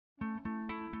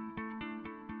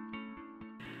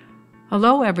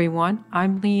Hello everyone,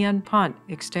 I'm Leanne Punt,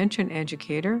 Extension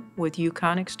Educator with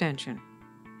Yukon Extension.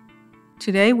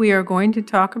 Today we are going to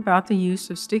talk about the use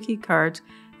of sticky cards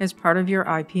as part of your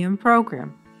IPM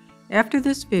program. After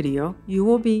this video, you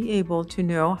will be able to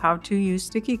know how to use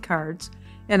sticky cards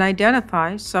and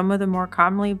identify some of the more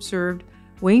commonly observed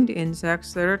winged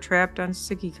insects that are trapped on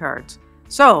sticky cards.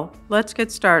 So, let's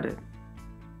get started.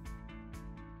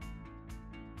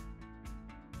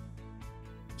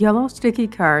 Yellow sticky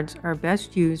cards are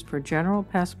best used for general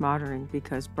pest monitoring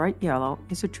because bright yellow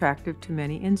is attractive to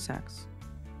many insects.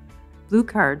 Blue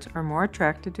cards are more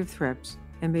attractive to thrips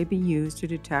and may be used to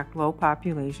detect low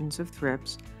populations of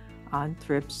thrips on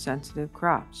thrips-sensitive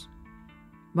crops.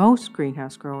 Most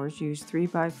greenhouse growers use 3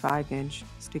 by 5 inch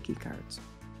sticky cards.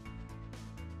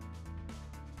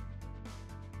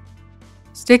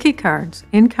 Sticky cards,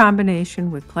 in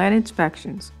combination with plant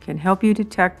inspections, can help you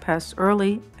detect pests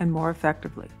early and more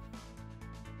effectively.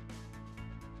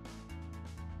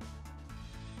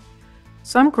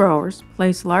 Some growers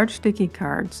place large sticky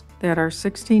cards that are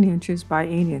 16 inches by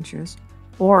 8 inches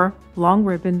or long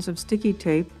ribbons of sticky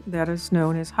tape that is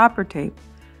known as hopper tape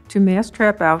to mass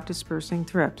trap out dispersing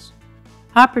thrips.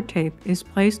 Hopper tape is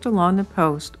placed along the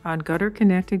post on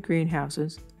gutter-connected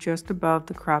greenhouses just above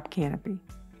the crop canopy.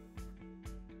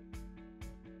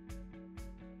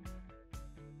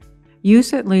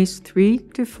 Use at least 3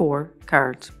 to 4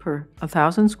 cards per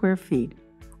 1,000 square feet,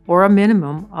 or a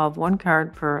minimum of 1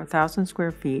 card per 1,000 square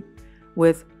feet,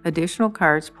 with additional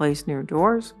cards placed near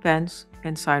doors, vents,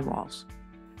 and sidewalls.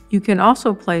 You can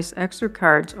also place extra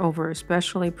cards over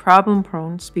especially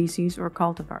problem-prone species or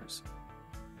cultivars.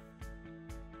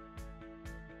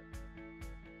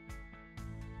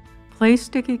 Place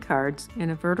sticky cards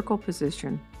in a vertical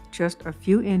position just a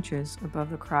few inches above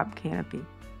the crop canopy.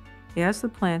 As the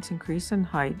plants increase in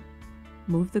height,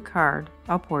 move the card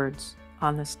upwards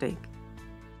on the stake.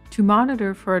 To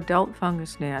monitor for adult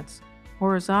fungus gnats,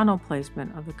 horizontal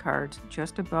placement of the cards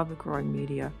just above the growing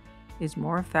media is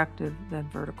more effective than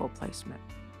vertical placement.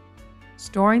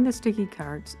 Storing the sticky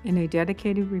cards in a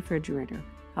dedicated refrigerator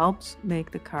helps make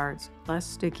the cards less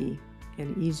sticky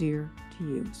and easier to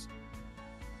use.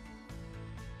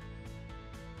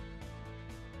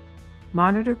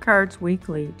 Monitor cards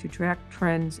weekly to track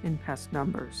trends in pest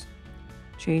numbers.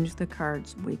 Change the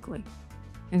cards weekly.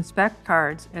 Inspect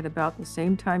cards at about the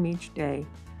same time each day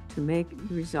to make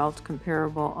the results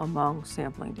comparable among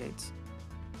sampling dates.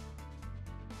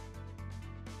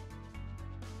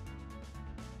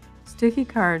 Sticky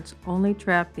cards only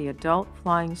trap the adult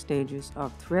flying stages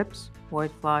of thrips,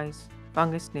 whiteflies,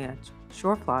 fungus gnats,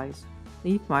 shoreflies,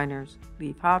 leaf miners,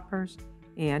 leaf hoppers,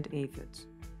 and aphids.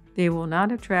 They will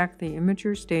not attract the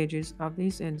immature stages of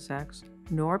these insects,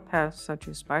 nor pests such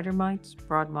as spider mites,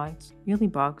 broad mites,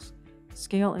 mealybugs,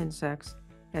 scale insects,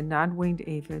 and non-winged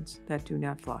aphids that do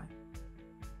not fly.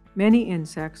 Many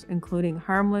insects, including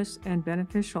harmless and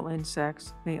beneficial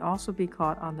insects, may also be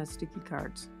caught on the sticky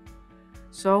cards.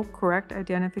 So, correct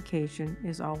identification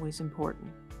is always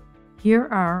important. Here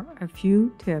are a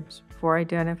few tips for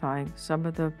identifying some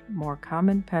of the more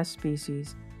common pest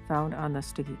species found on the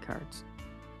sticky cards.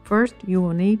 First, you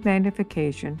will need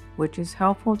magnification, which is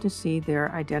helpful to see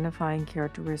their identifying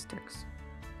characteristics.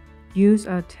 Use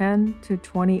a 10 to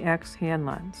 20x hand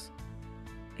lens.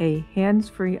 A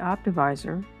hands-free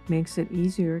optivisor makes it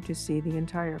easier to see the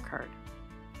entire card.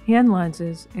 Hand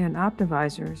lenses and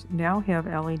optivisors now have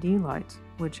LED lights,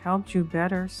 which helps you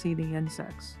better see the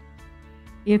insects.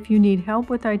 If you need help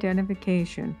with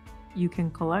identification, you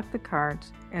can collect the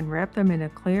cards and wrap them in a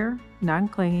clear,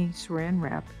 non-clingy saran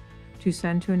wrap to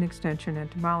send to an extension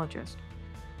entomologist.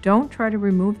 Don't try to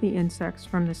remove the insects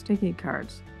from the sticky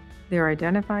cards. Their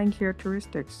identifying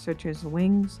characteristics such as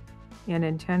wings and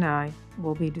antennae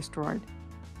will be destroyed.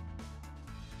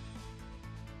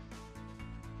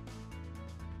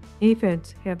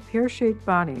 Aphids have pear-shaped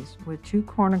bodies with 2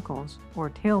 cornicles or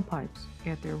tailpipes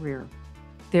at their rear.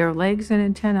 Their legs and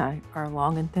antennae are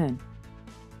long and thin.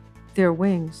 Their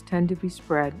wings tend to be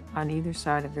spread on either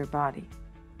side of their body.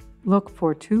 Look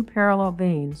for 2 parallel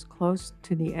veins close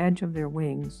to the edge of their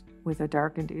wings with a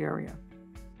darkened area.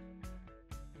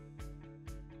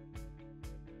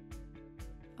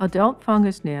 Adult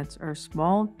fungus gnats are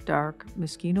small, dark,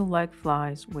 mosquito-like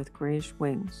flies with grayish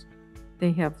wings.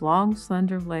 They have long,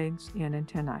 slender legs and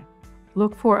antennae.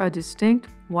 Look for a distinct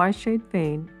Y-shaped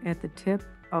vein at the tip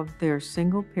of their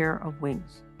single pair of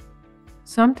wings.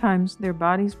 Sometimes their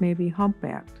bodies may be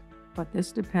humpbacked, but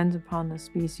this depends upon the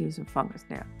species of fungus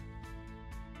gnat.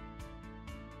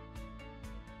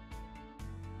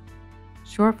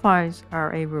 Shoreflies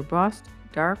are a robust,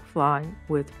 dark fly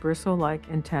with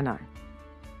bristle-like antennae.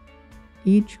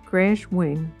 Each grayish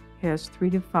wing has 3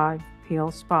 to 5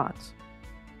 pale spots.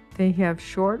 They have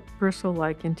short,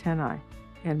 bristle-like antennae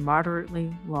and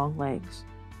moderately long legs.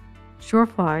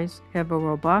 Shoreflies have a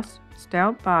robust,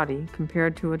 stout body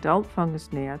compared to adult fungus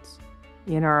gnats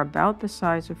and are about the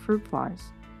size of fruit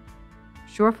flies.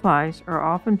 Shoreflies are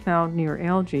often found near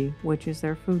algae, which is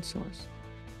their food source.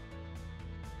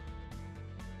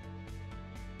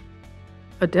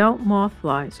 Adult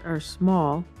mothflies are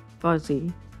small,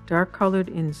 fuzzy, dark-colored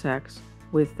insects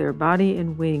with their body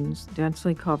and wings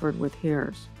densely covered with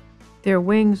hairs. Their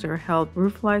wings are held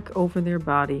roof-like over their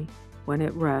body when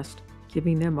at rest,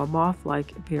 giving them a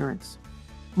moth-like appearance.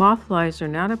 Mothflies are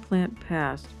not a plant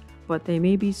pest, but they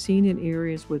may be seen in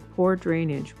areas with poor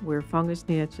drainage where fungus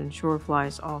gnats and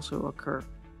shoreflies also occur.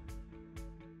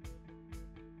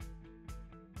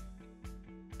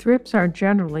 Thrips are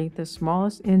generally the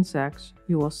smallest insects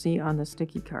you will see on the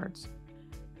sticky cards.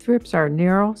 Thrips are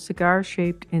narrow,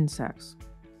 cigar-shaped insects.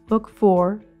 Look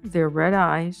for their red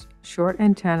eyes, short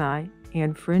antennae,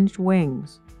 and fringed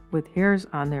wings with hairs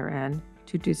on their end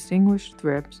to distinguish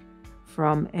thrips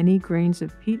from any grains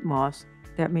of peat moss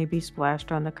that may be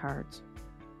splashed on the cards.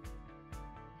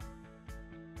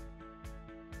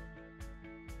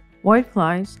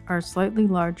 Whiteflies are slightly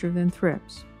larger than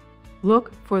thrips.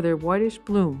 Look for their whitish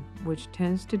bloom, which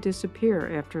tends to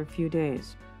disappear after a few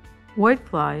days.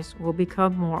 Whiteflies will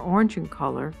become more orange in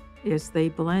color as they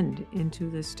blend into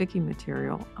the sticky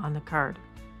material on the card.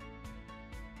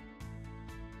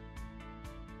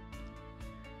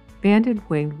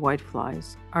 Banded-winged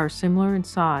whiteflies are similar in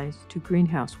size to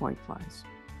greenhouse whiteflies.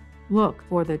 Look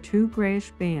for the 2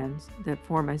 grayish bands that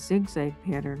form a zigzag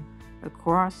pattern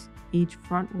across each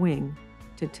front wing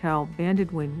to tell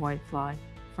banded-winged whitefly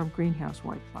from greenhouse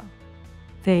whitefly.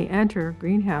 They enter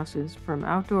greenhouses from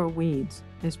outdoor weeds,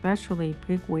 especially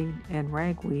pigweed and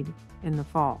ragweed, in the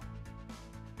fall.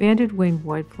 Banded-winged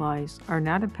whiteflies are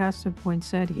not a pest of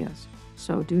poinsettias,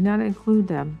 so do not include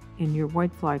them in your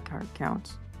whitefly card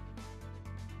counts.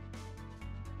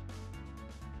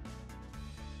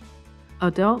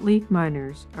 Adult leaf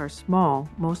miners are small,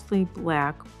 mostly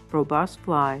black, robust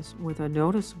flies with a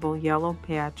noticeable yellow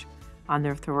patch on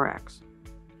their thorax.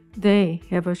 They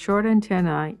have a short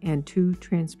antennae and 2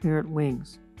 transparent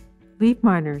wings. Leaf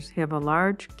miners have a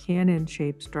large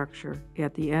cannon-shaped structure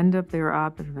at the end of their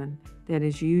abdomen that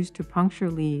is used to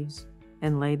puncture leaves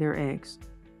and lay their eggs.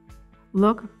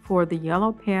 Look for the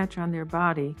yellow patch on their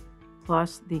body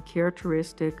plus the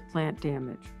characteristic plant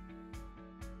damage.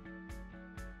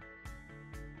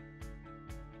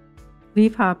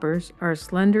 Leafhoppers are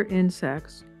slender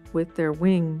insects with their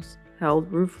wings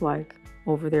held roof-like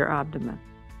over their abdomen.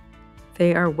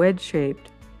 They are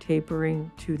wedge-shaped,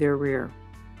 tapering to their rear.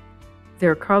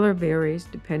 Their color varies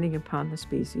depending upon the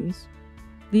species.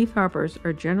 Leafhoppers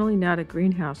are generally not a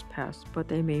greenhouse pest, but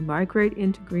they may migrate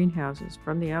into greenhouses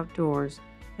from the outdoors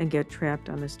and get trapped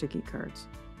on the sticky cards.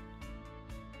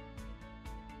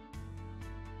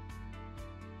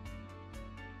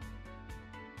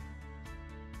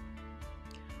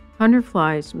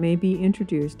 Hunterflies may be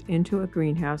introduced into a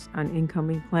greenhouse on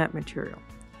incoming plant material.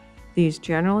 These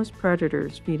generalist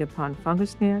predators feed upon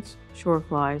fungus gnats,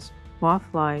 shoreflies,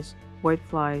 mothflies,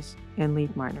 whiteflies, and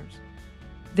leaf miners.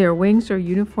 Their wings are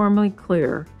uniformly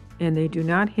clear, and they do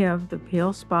not have the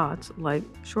pale spots like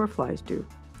shoreflies do.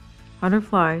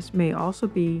 Hunterflies may also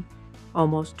be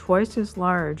almost twice as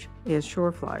large as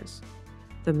shoreflies.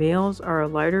 The males are a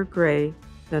lighter gray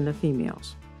than the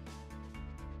females.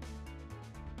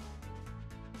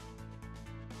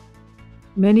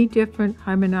 Many different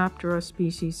Hymenoptera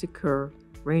species occur,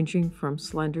 ranging from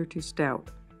slender to stout.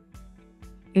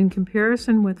 In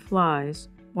comparison with flies,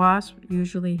 wasps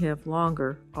usually have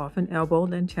longer, often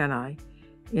elbowed antennae,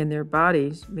 and their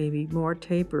bodies may be more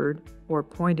tapered or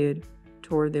pointed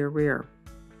toward their rear.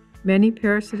 Many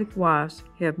parasitic wasps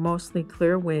have mostly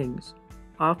clear wings,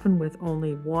 often with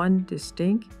only one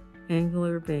distinct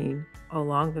angular vein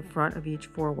along the front of each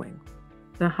forewing.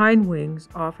 The hind wings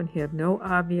often have no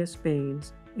obvious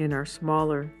veins and are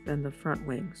smaller than the front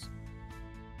wings.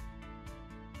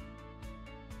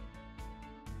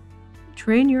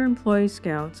 Train your employee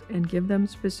scouts and give them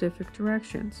specific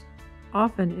directions.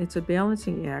 Often it's a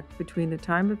balancing act between the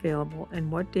time available and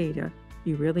what data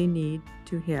you really need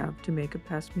to have to make a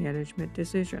pest management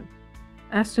decision.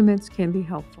 Estimates can be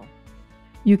helpful.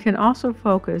 You can also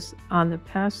focus on the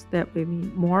pests that may be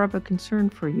more of a concern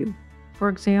for you. For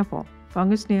example,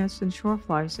 fungus gnats and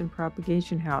shoreflies in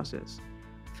propagation houses,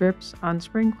 thrips on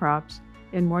spring crops,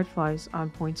 and whiteflies on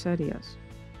poinsettias.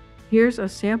 Here's a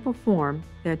sample form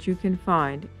that you can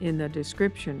find in the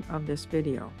description of this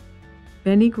video.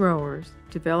 Many growers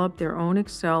develop their own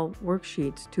Excel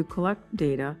worksheets to collect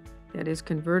data that is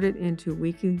converted into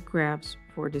weekly graphs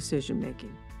for decision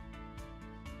making.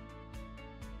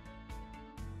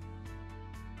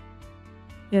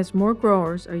 As more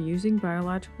growers are using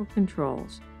biological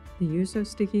controls, the use of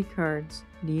sticky cards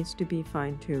needs to be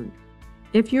fine-tuned.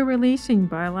 If you're releasing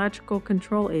biological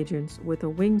control agents with a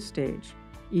wing stage,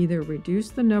 either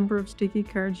reduce the number of sticky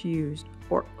cards used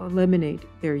or eliminate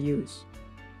their use.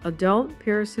 Adult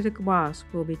parasitic wasps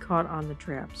will be caught on the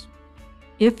traps.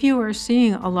 If you are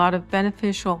seeing a lot of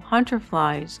beneficial hunter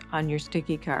flies on your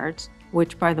sticky cards,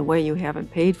 which by the way you haven't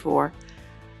paid for,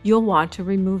 you'll want to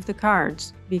remove the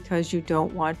cards because you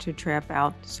don't want to trap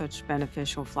out such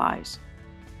beneficial flies.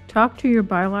 Talk to your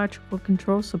biological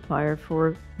control supplier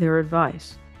for their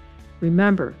advice.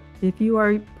 Remember, if you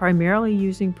are primarily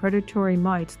using predatory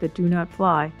mites that do not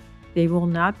fly, they will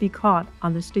not be caught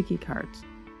on the sticky cards.